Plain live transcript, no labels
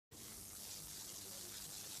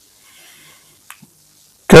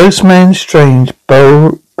Ghostman Strange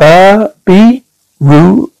Beruang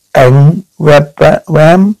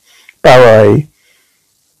Rambai.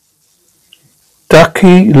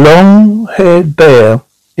 Ducky long-haired bear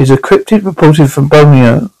is a cryptid reported from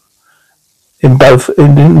Borneo in both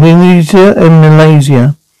Indonesia and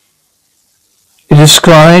Malaysia. It is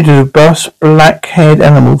described as a robust black-haired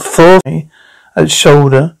animal, 4 feet at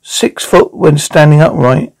shoulder, 6 foot when standing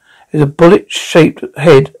upright. It has a bullet-shaped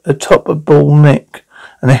head atop a bull neck,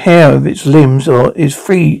 and the hair of its limbs is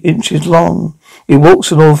 3 inches long. It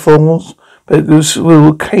walks on all fours, but it will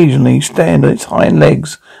occasionally stand on its hind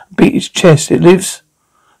legs and beat its chest. It leaves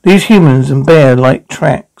humans and bear-like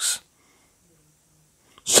tracks.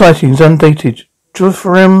 Sightings undated.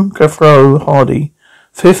 Beruang Hardy,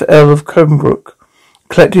 5th Earl of Cranbrook,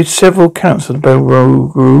 collected several accounts of the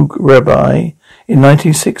Beruang Rambai in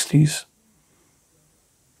 1960s.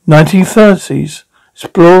 1930s,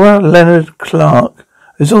 explorer Leonard Clark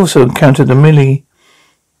has also encountered a Millie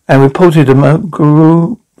and reported a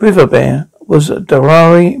Guru river bear was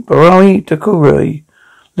Barawi Takuri,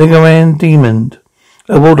 Lingaran Demon,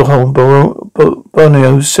 a waterhole in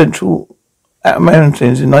Borneo's central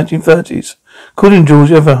mountains in 1930s. According to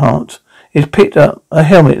George Everhart, he picked up a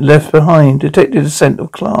helmet left behind, detected the scent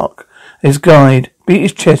of Clark. His guide beat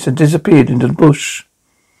his chest and disappeared into the bush.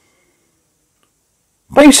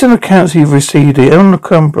 Based on accounts he received, the owner of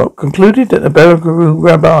Cranbrook concluded that the Beruang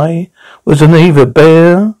Rambai was neither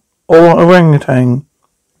bear or orangutan.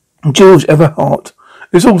 George Everhart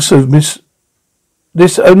is also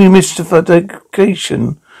this only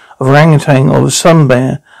mystification of orangutan or the sun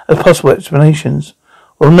bear as possible explanations,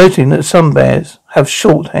 while noting that some bears have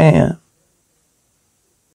short hair.